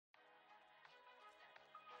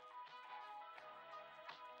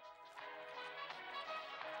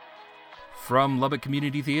From Lubbock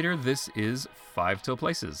Community Theater, this is Five Till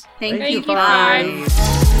Places. Thank you, Five.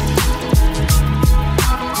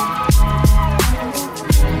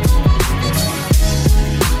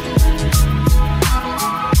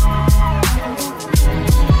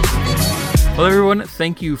 Hello, everyone.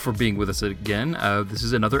 Thank you for being with us again. This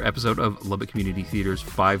is another episode of Lubbock Community Theater's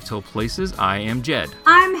Five Till Places. I am Jed.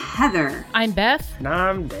 I'm Heather. I'm Beth. And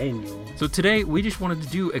I'm Daniel. So today, we just wanted to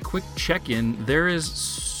do a quick check-in. There is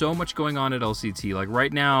so much going on at LCT. Like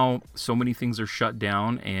right now, so many things are shut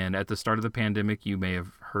down. And at the start of the pandemic, you may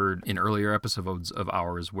have heard in earlier episodes of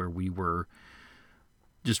ours where we were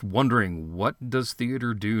just wondering, what does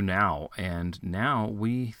theater do now? And now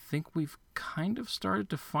we think we've kind of started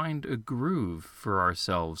to find a groove for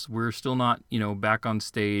ourselves. We're still not, back on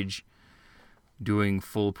stage doing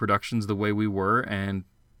full productions the way we were, and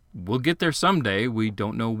we'll get there someday. We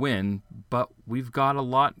don't know when, but we've got a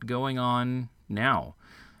lot going on now,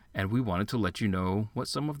 and we wanted to let you know what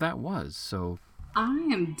some of that was. So I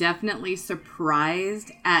am definitely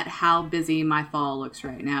surprised at how busy my fall looks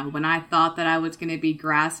right now. When I thought that I was going to be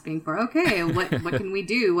grasping for, okay, what can we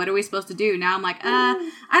do? What are we supposed to do? Now I'm like, I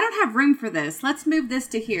don't have room for this. Let's move this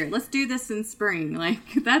to here. Let's do this in spring. Like,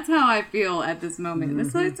 that's how I feel at this moment. Mm-hmm.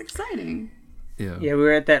 So it's exciting. Yeah, we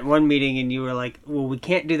were at that one meeting and you were like, well, we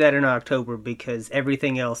can't do that in October because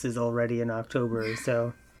everything else is already in October,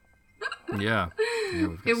 so... Yeah.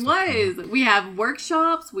 It was. We have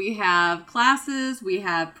workshops, we have classes, we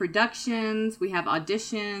have productions, we have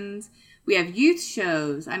auditions, we have youth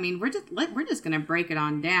shows. I mean, we're just going to break it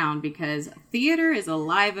on down because theater is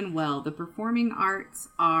alive and well. The performing arts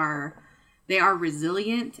are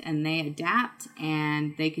resilient and they adapt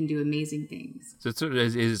and they can do amazing things. So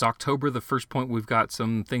is October the first point we've got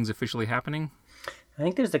some things officially happening? I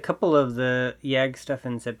think there's a couple of the YAG stuff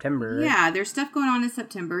in September. Right? Yeah, there's stuff going on in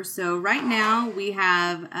September. So right now we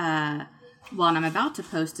have, and I'm about to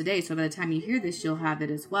post today, so by the time you hear this, you'll have it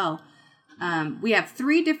as well. We have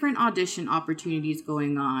 3 different audition opportunities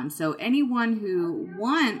going on. So anyone who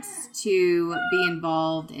wants to be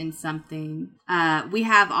involved in something, we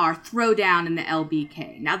have our throwdown in the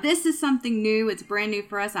LBK. Now, this is something new. It's brand new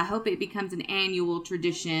for us. I hope it becomes an annual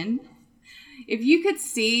tradition. If you could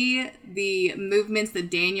see the movements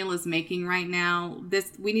that Daniel is making right now,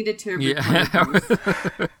 we needed to record this.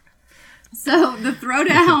 So the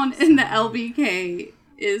throwdown in the LBK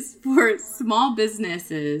is for small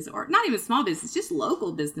businesses, or not even small businesses, just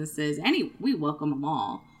local businesses. We welcome them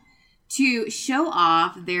all to show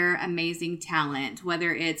off their amazing talent,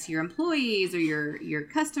 whether it's your employees or your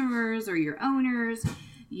customers or your owners.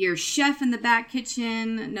 Your chef in the back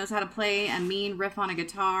kitchen knows how to play a mean riff on a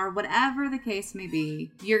guitar, whatever the case may be.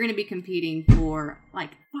 You're going to be competing for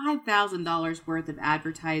like $5,000 worth of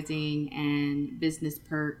advertising and business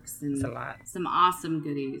perks and some awesome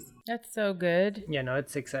goodies. That's so good. Yeah, no,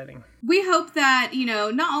 it's exciting. We hope that,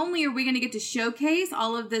 not only are we going to get to showcase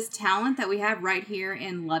all of this talent that we have right here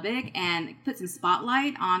in Lubbock and put some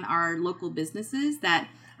spotlight on our local businesses that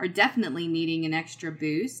are definitely needing an extra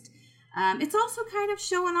boost. It's also kind of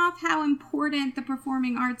showing off how important the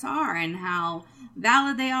performing arts are and how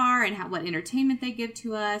valid they are and what entertainment they give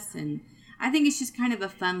to us. And I think it's just kind of a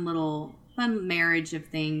fun marriage of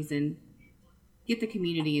things and get the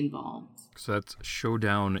community involved. So that's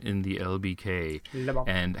Showdown in the LBK.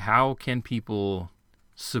 And how can people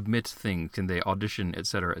submit things? Can they audition, et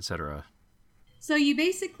cetera, et cetera? So you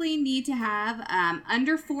basically need to have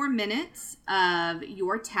under 4 minutes of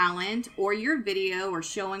your talent or your video or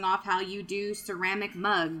showing off how you do ceramic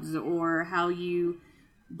mugs or how you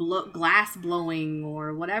glass blowing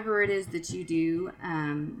or whatever it is that you do.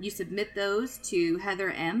 You submit those to Heather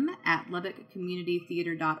M. at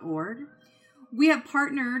LubbockCommunityTheater.org. We have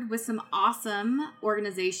partnered with some awesome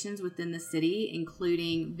organizations within the city,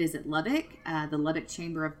 including Visit Lubbock, the Lubbock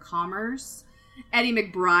Chamber of Commerce. Eddie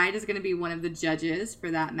McBride is going to be one of the judges for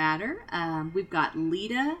that matter. We've got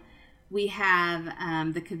Lita. We have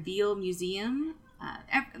the Cavill Museum.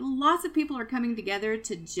 Lots of people are coming together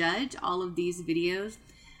to judge all of these videos.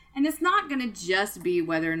 And it's not going to just be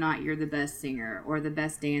whether or not you're the best singer or the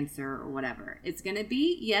best dancer or whatever. It's going to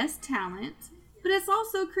be, yes, talent, but it's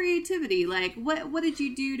also creativity. Like, what did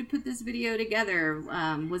you do to put this video together?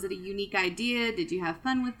 Was it a unique idea? Did you have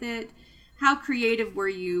fun with it? How creative were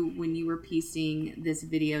you when you were piecing this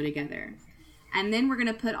video together? And then we're going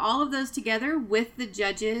to put all of those together with the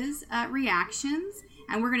judges' reactions,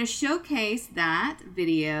 and we're going to showcase that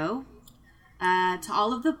video to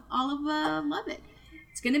all of Lubbock.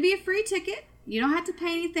 It's going to be a free ticket. You don't have to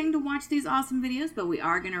pay anything to watch these awesome videos, but we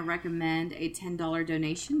are going to recommend a $10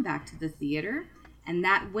 donation back to the theater, and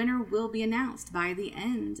that winner will be announced by the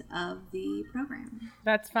end of the program.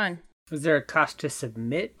 That's fun. Is there a cost to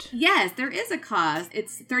submit? Yes, there is a cost.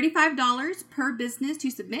 It's $35 per business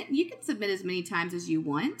to submit. You can submit as many times as you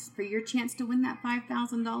want for your chance to win that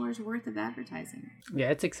 $5,000 worth of advertising. Yeah,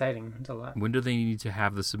 it's exciting. It's a lot. When do they need to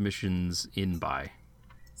have the submissions in by?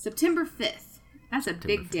 September 5th. That's a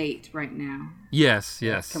big date right now. Yes,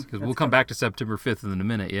 because we'll come back to September 5th in a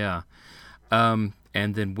minute, yeah. And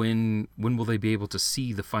then when will they be able to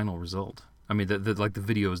see the final result? I mean, the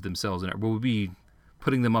videos themselves. And will we be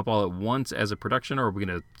putting them up all at once as a production, or are we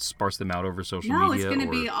going to sparse them out over social media? No, it's going to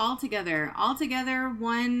be all together. All together,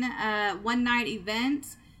 one night event,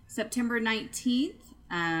 September 19th.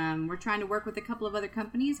 We're trying to work with a couple of other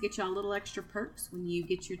companies, get y'all a little extra perks when you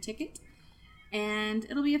get your ticket. And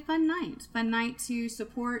it'll be a fun night. Fun night to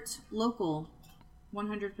support local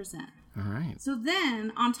 100%. All right. So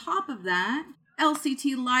then, on top of that,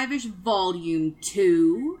 LCT Live-ish Volume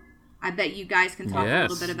 2. I bet you guys can talk a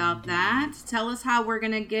little bit about that. Tell us how we're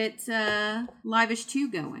going to get Live-ish 2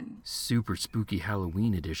 going. Super spooky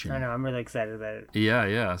Halloween edition. I know, I'm really excited about it.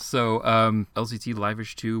 Yeah. So LCT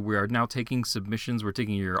Live-ish 2, we are now taking submissions. We're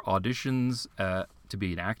taking your auditions to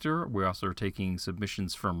be an actor. We're also taking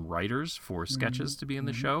submissions from writers for sketches to be in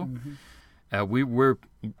the show. We're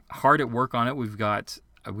hard at work on it. We've got,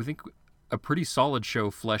 we think, a pretty solid show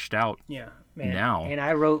fleshed out now. And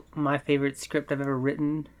I wrote my favorite script I've ever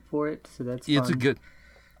written for it, so that's fun. It's a good.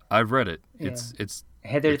 I've read it. Yeah. It's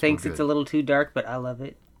Heather thinks it's a little too dark, but I love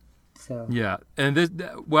it. So yeah, and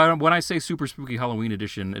when I say super spooky Halloween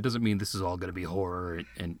edition, it doesn't mean this is all going to be horror,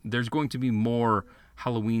 and there's going to be more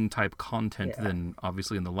Halloween type content than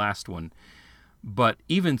obviously in the last one. But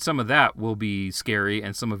even some of that will be scary,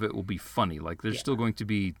 and some of it will be funny. Like there's still going to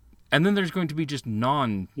be, and then there's going to be just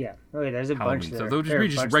there's a bunch there. So they'll just be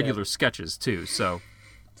just regular sketches too. So.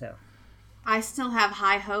 I still have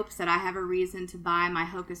high hopes that I have a reason to buy my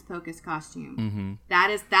Hocus Pocus costume. Mm-hmm. That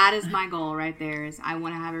is my goal right there. Is I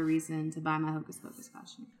want to have a reason to buy my Hocus Pocus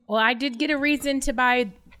costume. Well, I did get a reason to buy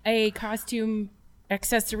a costume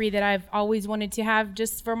accessory that I've always wanted to have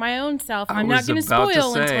just for my own self. I'm not going to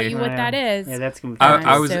spoil and tell you what that is. Yeah, that's going to be fun.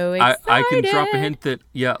 I can drop a hint that,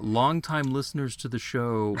 longtime listeners to the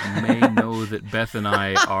show may know that Beth and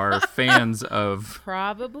I are fans of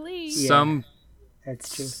some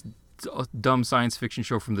that's true. Dumb science fiction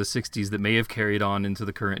show from the 60s that may have carried on into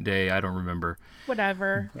the current day. I don't remember.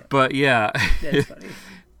 Whatever. But yeah. That's funny.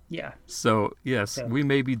 Yeah. So, yes, we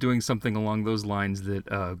may be doing something along those lines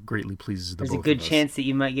that greatly pleases the both of us. There's a good chance that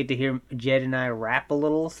you might get to hear Jed and I rap a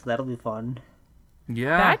little, so that'll be fun.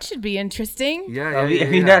 Yeah. That should be interesting. Yeah. Have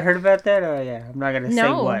you not heard about that? Oh, yeah. I'm not going to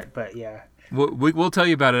say what, but yeah. We'll tell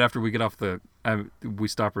you about it after we get off we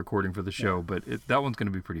stop recording for the show, but that one's going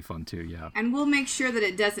to be pretty fun too, yeah. And we'll make sure that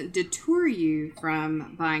it doesn't deter you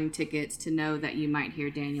from buying tickets to know that you might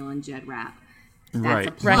hear Daniel and Jed rap. That's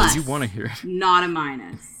a plus, you want to hear it. Not a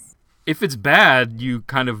minus. If it's bad, you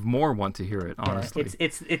kind of more want to hear it, honestly.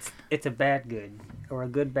 It's a bad good, or a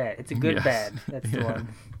good bad. It's a good bad. That's the one.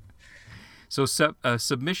 So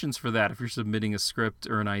submissions for that, if you're submitting a script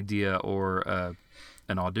or an idea or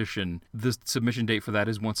an audition, the submission date for that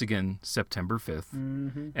is once again September 5th.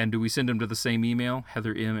 Mm-hmm. And do we send them to the same email,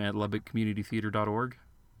 heatherm@lubbockcommunitytheater.org?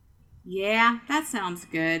 Yeah, that sounds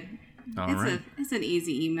good. Right. It's an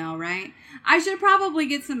easy email, right? I should probably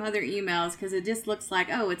get some other emails because it just looks like,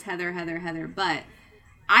 oh, it's Heather, but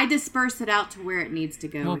I disperse it out to where it needs to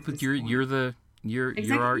go. Well, but you're our You're ED.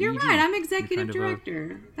 right. I'm executive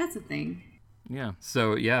director. That's a thing. Yeah.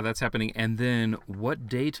 So, that's happening. And then what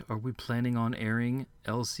date are we planning on airing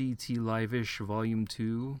LCT Live-ish Volume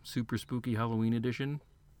 2 Super Spooky Halloween Edition?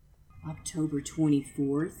 October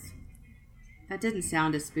 24th. That didn't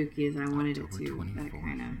sound as spooky as I wanted it to. 24th. That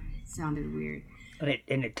kind of sounded weird.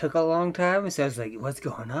 And it took a long time, so I was like, what's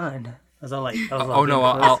going on? I was all like, oh, no,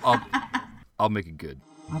 I'll make it good.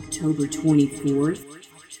 October 24th.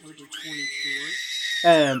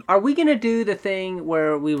 Are we going to do the thing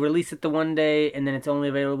where we release it the one day and then it's only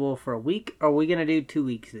available for a week? Or are we going to do 2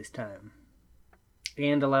 weeks this time?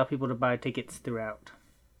 And allow people to buy tickets throughout?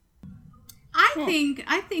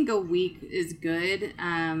 I think a week is good.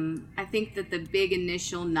 I think that the big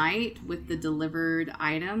initial night with the delivered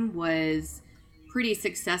item was pretty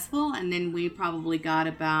successful. And then we probably got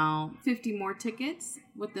about 50 more tickets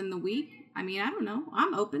within the week. I mean, I don't know.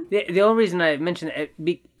 I'm open. The only reason I mentioned it...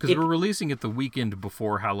 Because we're releasing it the weekend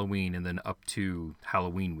before Halloween and then up to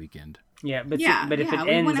Halloween weekend. Yeah, but if it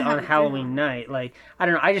ends on Halloween night, like, I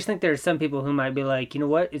don't know. I just think there's some people who might be like, you know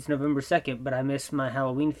what? It's November 2nd, but I miss my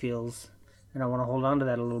Halloween feels, and I want to hold on to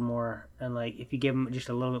that a little more. And, like, if you give them just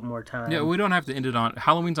a little bit more time. Yeah, we don't have to end it on...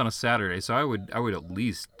 Halloween's on a Saturday, so I would at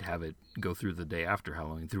least have it go through the day after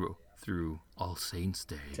Halloween, through All Saints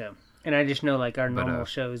Day. So... And I just know like our normal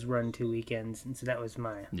shows run 2 weekends, and so that was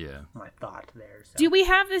my thought there. So. Do we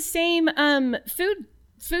have the same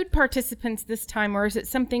food participants this time, or is it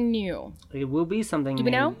something new? It will be something new. Do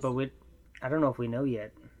we know? But I don't know if we know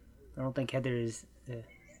yet. I don't think Heather is...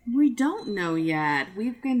 We don't know yet.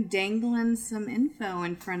 We've been dangling some info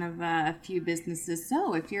in front of a few businesses.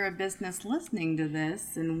 So if you're a business listening to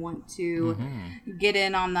this and want to get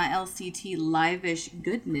in on the LCT Live-ish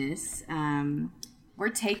goodness, we're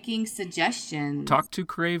taking suggestions. Talk to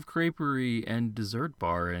Crave Creperie and Dessert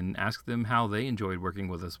Bar and ask them how they enjoyed working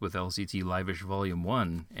with us with LCT Live-ish Volume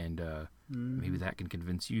 1. And maybe that can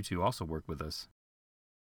convince you to also work with us.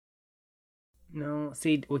 No,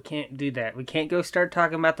 see, we can't do that. We can't go start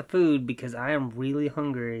talking about the food because I am really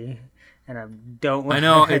hungry, and I don't want. I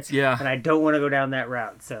know and I don't want to go down that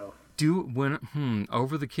route. So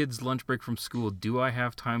over the kids' lunch break from school, do I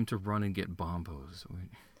have time to run and get Bombos?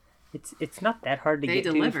 It's not that hard to get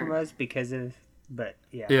to from us because of, but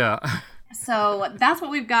yeah. Yeah. So that's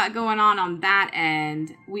what we've got going on that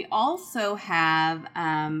end. We also have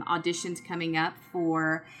auditions coming up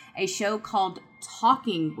for a show called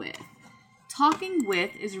Talking With. Talking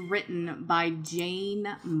With is written by Jane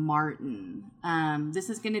Martin. This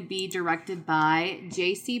is going to be directed by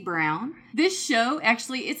J.C. Brown. This show,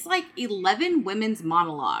 actually, it's like 11 women's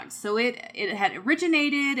monologues. So it had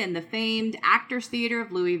originated in the famed Actors Theater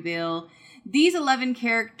of Louisville. These 11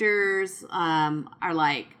 characters are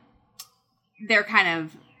like, they're kind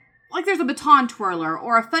of like there's a baton twirler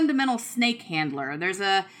or a fundamental snake handler. There's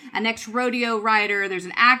an ex-rodeo rider. There's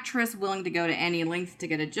an actress willing to go to any length to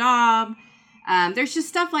get a job. There's just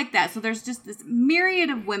stuff like that. So there's just this myriad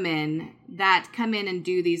of women that come in and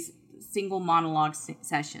do these single monologue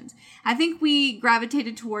sessions. I think we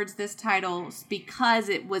gravitated towards this title because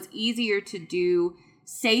it was easier to do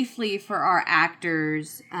safely for our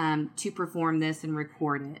actors to perform this and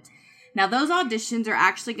record it. Now, those auditions are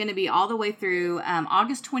actually going to be all the way through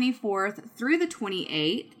August 24th through the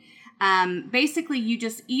 28th. Basically, you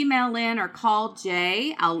just email in or call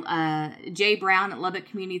Jay Brown at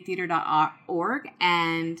LubbockCommunityTheater.org,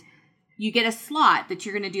 and you get a slot that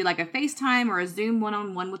you're going to do like a FaceTime or a Zoom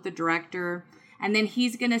one-on-one with the director, and then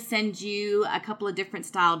he's going to send you a couple of different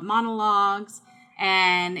styled monologues,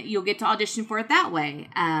 and you'll get to audition for it that way.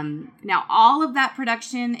 Now, all of that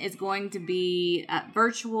production is going to be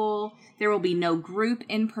virtual. There will be no group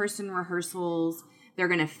in-person rehearsals. They're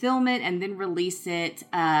going to film it and then release it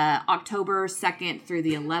October 2nd through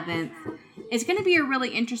the 11th. It's going to be a really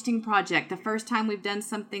interesting project. The first time we've done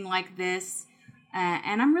something like this,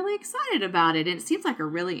 and I'm really excited about it. And it seems like a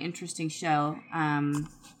really interesting show.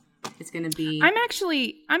 It's going to be... I'm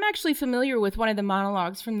actually familiar with one of the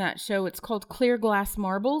monologues from that show. It's called Clear Glass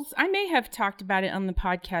Marbles. I may have talked about it on the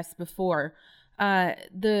podcast before.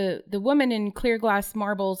 The woman in Clear Glass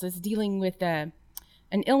Marbles is dealing with an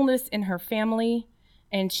illness in her family.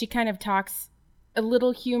 And she kind of talks a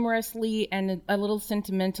little humorously and a little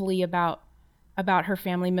sentimentally about her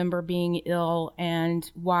family member being ill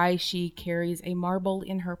and why she carries a marble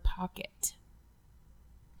in her pocket.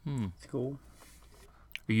 That's cool.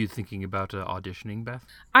 Are you thinking about auditioning, Beth?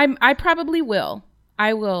 I probably will.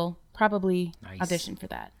 I will probably audition for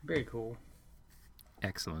that. Very cool.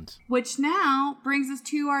 Excellent. Which now brings us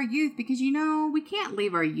to our youth, because, we can't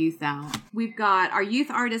leave our youth out. We've got our Youth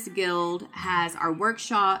Artists Guild has our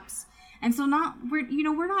workshops. And so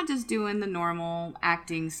we're not just doing the normal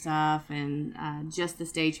acting stuff and just the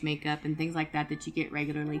stage makeup and things like that you get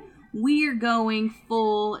regularly. We are going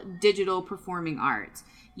full digital performing arts.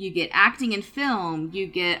 You get acting and film, you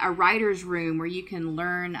get a writer's room where you can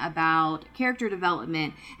learn about character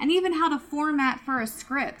development and even how to format for a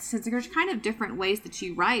script. So there's kind of different ways that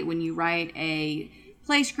you write when you write a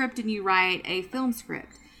play script and you write a film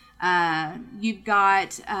script. You've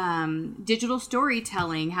got digital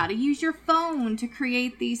storytelling, how to use your phone to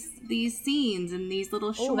create these scenes and these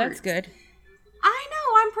little shorts. Oh, that's good. I know.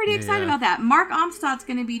 I'm pretty excited about that. Mark Umstadt's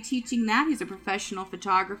going to be teaching that. He's a professional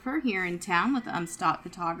photographer here in town with Umstadt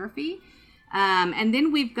Photography. And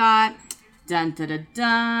then we've got, dun, dun, dun,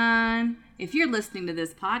 dun. If you're listening to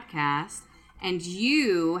this podcast and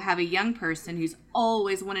you have a young person who's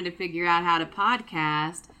always wanted to figure out how to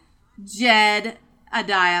podcast, Jed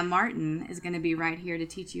Adiah Martin is going to be right here to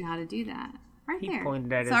teach you how to do that. Right there.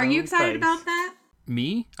 Pointed at so are you excited about that?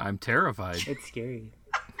 Me? I'm terrified. It's scary.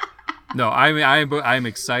 No, I'm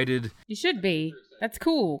excited. You should be. That's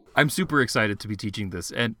cool. I'm super excited to be teaching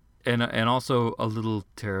this, and also a little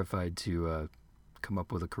terrified to come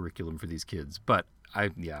up with a curriculum for these kids. But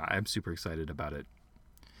I'm super excited about it.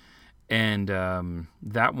 And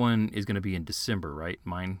that one is going to be in December, right?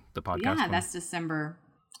 The podcast. Yeah, one? that's December.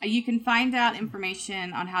 You can find out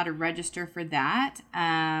information on how to register for that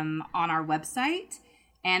on our website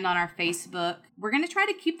and on our Facebook. We're going to try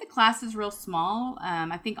to keep the classes real small.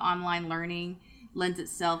 I think online learning lends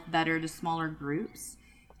itself better to smaller groups.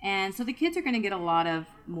 And so the kids are going to get a lot of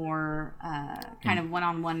more kind of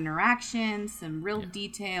one-on-one interactions, some real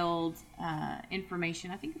detailed information.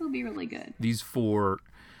 I think it'll be really good. These 4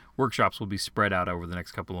 workshops will be spread out over the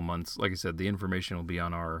next couple of months. Like I said, the information will be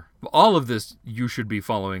on all of this. You should be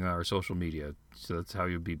following our social media. So that's how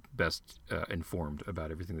you'll be best informed about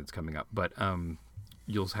everything that's coming up. But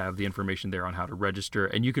you'll have the information there on how to register.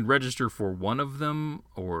 And you can register for one of them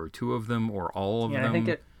or 2 of them or all of them. I think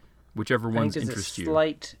that, whichever ones interest you.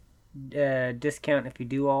 Slight discount if you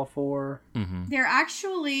do all 4. Mm-hmm. They're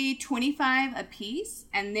actually $25 a piece,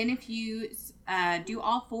 and then if you do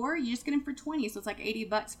all 4, you just get them for $20. So it's like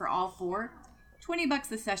 $80 for all 4.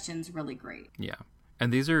 $20 a session's really great. Yeah,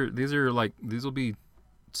 and these will be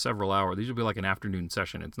several hours. These will be like an afternoon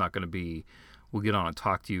session. It's not going to be we'll get on and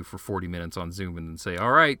talk to you for 40 minutes on Zoom and then say,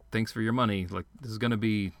 all right, thanks for your money. Like, this is going to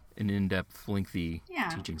be an in-depth, lengthy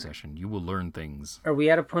teaching session. You will learn things. Are we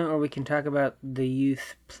at a point where we can talk about the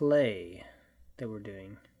youth play that we're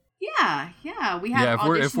doing? Yeah. We have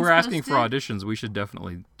auditions if we're asking for auditions, we should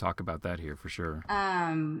definitely talk about that here for sure.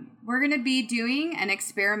 We're going to be doing an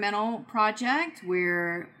experimental project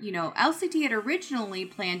where, LCT had originally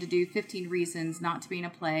planned to do 15 Reasons Not to Be in a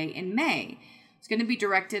Play in May. It's going to be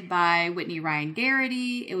directed by Whitney Ryan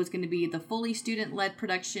Garrity. It was going to be the fully student-led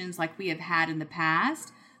productions like we have had in the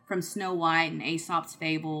past, from Snow White and Aesop's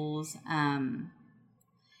Fables.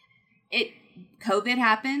 COVID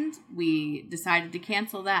happened. We decided to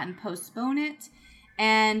cancel that and postpone it.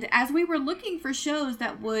 And as we were looking for shows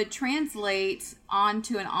that would translate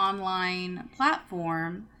onto an online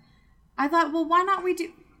platform, I thought, well, why not we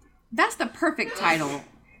do... That's the perfect title.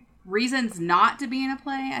 Reasons Not to Be in a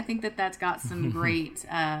Play. I think that's got some great...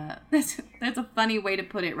 that's a funny way to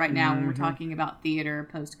put it right now when we're talking about theater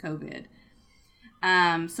post-COVID.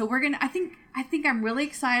 So we're gonna. I think I'm really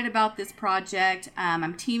excited about this project.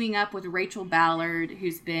 I'm teaming up with Rachel Ballard,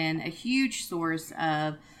 who's been a huge source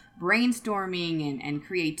of brainstorming and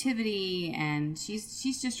creativity, and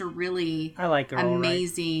she's just a really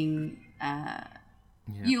amazing.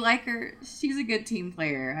 You like her? She's a good team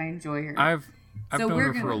player. I enjoy her. I've known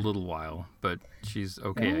her for a little while, but she's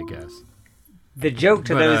okay, I guess. The joke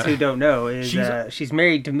to those who don't know is she's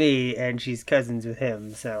married to me and she's cousins with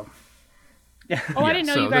him. So. Oh, I didn't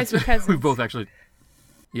know you guys were cousins. We both actually.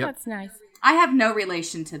 Yep. That's nice. I have no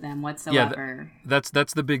relation to them whatsoever. Yeah,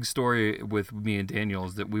 that's the big story with me and Daniel,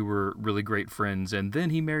 is that we were really great friends, and then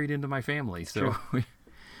he married into my family. So,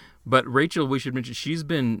 but Rachel, we should mention,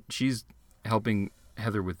 she's helping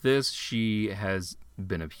Heather with this. She has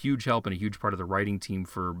been a huge help and a huge part of the writing team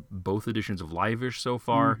for both editions of Live-ish so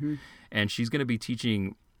far, and she's going to be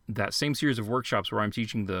teaching that same series of workshops where I'm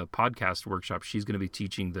teaching the podcast workshop. She's going to be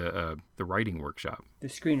teaching the writing workshop. The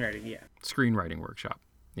screenwriting, Screenwriting workshop.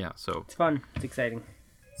 Yeah, so. It's fun. It's exciting.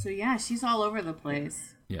 So yeah, she's all over the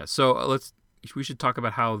place. Yeah, so we should talk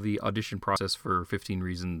about how the audition process for 15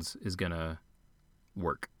 Reasons is going to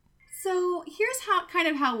work. So here's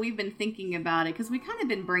how we've been thinking about it, because we kind of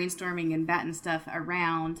been brainstorming and batting stuff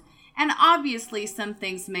around. And obviously some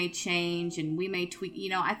things may change and we may tweak.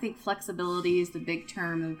 I think flexibility is the big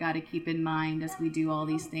term we've got to keep in mind as we do all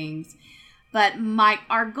these things. But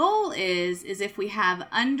our goal is if we have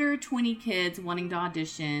under 20 kids wanting to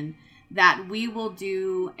audition, that we will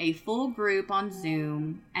do a full group on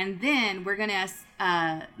Zoom. And then we're going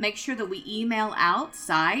to make sure that we email out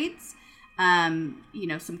sides,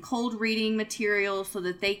 some cold reading material so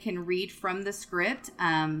that they can read from the script.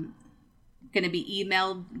 Going to be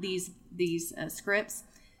emailed these scripts,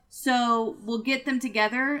 so we'll get them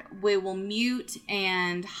together. We will mute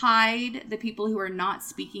and hide the people who are not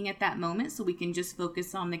speaking at that moment, so we can just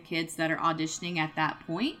focus on the kids that are auditioning at that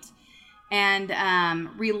point, and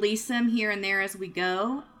release them here and there as we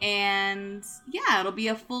go. And it'll be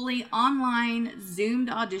a fully online Zoomed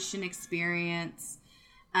audition experience.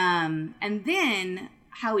 And then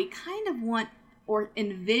how we kind of want or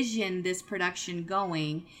envision this production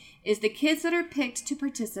going is the kids that are picked to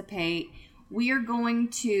participate, we are going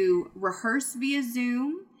to rehearse via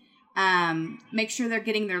Zoom, make sure they're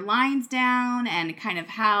getting their lines down and kind of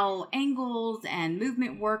how angles and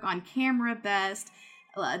movement work on camera best,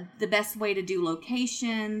 the best way to do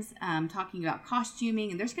locations, talking about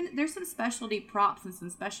costuming, and there's some specialty props and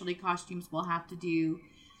some specialty costumes we'll have to do.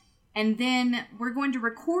 And then we're going to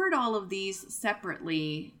record all of these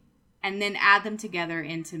separately and then add them together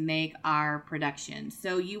to make our production.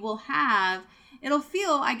 So you will have it'll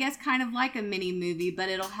feel, I guess, kind of like a mini movie, but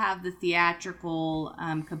it'll have the theatrical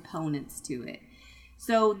components to it.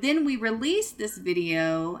 So then we released this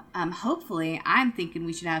video. Hopefully, I'm thinking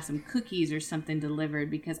we should have some cookies or something delivered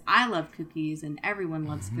because I love cookies and everyone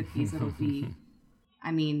loves cookies. It'll be,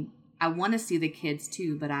 I mean, I want to see the kids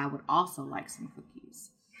too, but I would also like some cookies.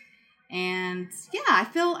 And yeah, I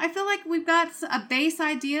feel like we've got a base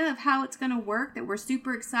idea of how it's going to work that we're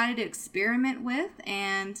super excited to experiment with,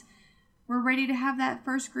 and we're ready to have that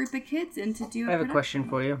first group of kids in to do. I have a question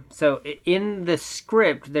for you. So in the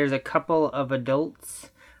script, there's a couple of adults.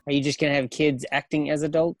 Are you just going to have kids acting as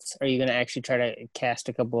adults? Or are you going to actually try to cast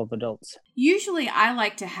a couple of adults? Usually I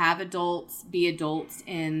like to have adults be adults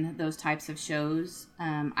in those types of shows.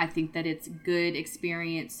 I think that it's a good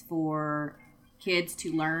experience for kids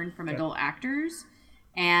to learn from adult actors.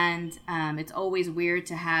 And it's always weird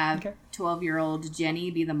to have 12-year-old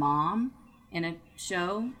Jenny be the mom in a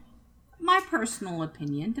show. My personal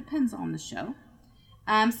opinion, depends on the show.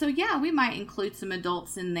 So yeah, we might include some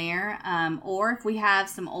adults in there. Or if we have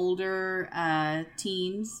some older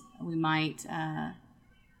teens, we might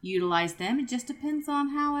utilize them. It just depends on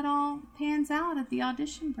how it all pans out at the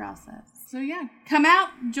audition process. So yeah, come out,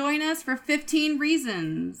 join us for 15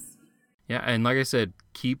 Reasons. Yeah, and like I said,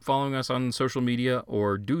 keep following us on social media,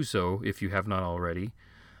 or do so if you have not already,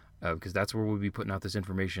 because that's where we'll be putting out this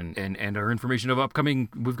information and our information of upcoming.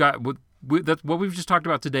 We've got that's what we've just talked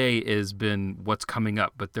about today has been what's coming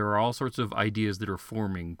up, but there are all sorts of ideas that are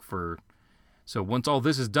forming for. So once all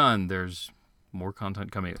this is done, there's more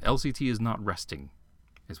content coming. LCT is not resting,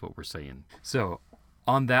 is what we're saying. So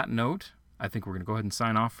on that note, I think we're going to go ahead and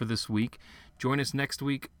sign off for this week. Join us next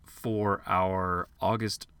week for our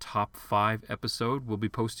August Top 5 episode. We'll be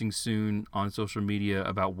posting soon on social media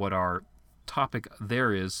about what our topic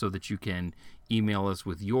there is so that you can email us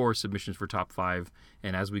with your submissions for Top 5.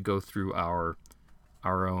 And as we go through our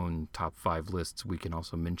own Top 5 lists, we can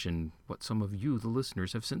also mention what some of you, the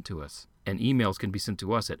listeners, have sent to us. And emails can be sent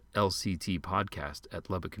to us at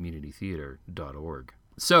lctpodcast@lubbockcommunitytheater.org.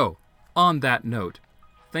 So, on that note,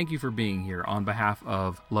 thank you for being here on behalf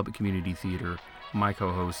of Lubbock Community Theater, my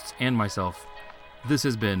co-hosts, and myself. This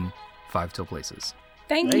has been Five Till Places.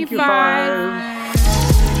 Thank you, Five.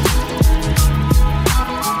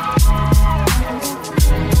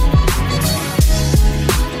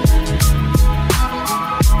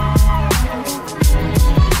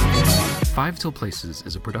 Five Till Places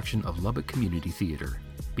is a production of Lubbock Community Theater.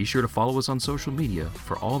 Be sure to follow us on social media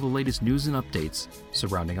for all the latest news and updates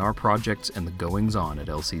surrounding our projects and the goings-on at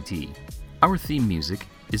LCT. Our theme music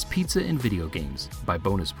is Pizza and Video Games by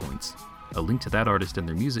Bonus Points. A link to that artist and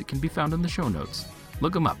their music can be found in the show notes.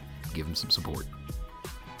 Look them up, give them some support.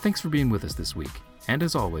 Thanks for being with us this week, and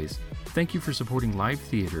as always, thank you for supporting live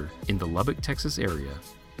theater in the Lubbock, Texas area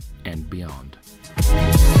and beyond.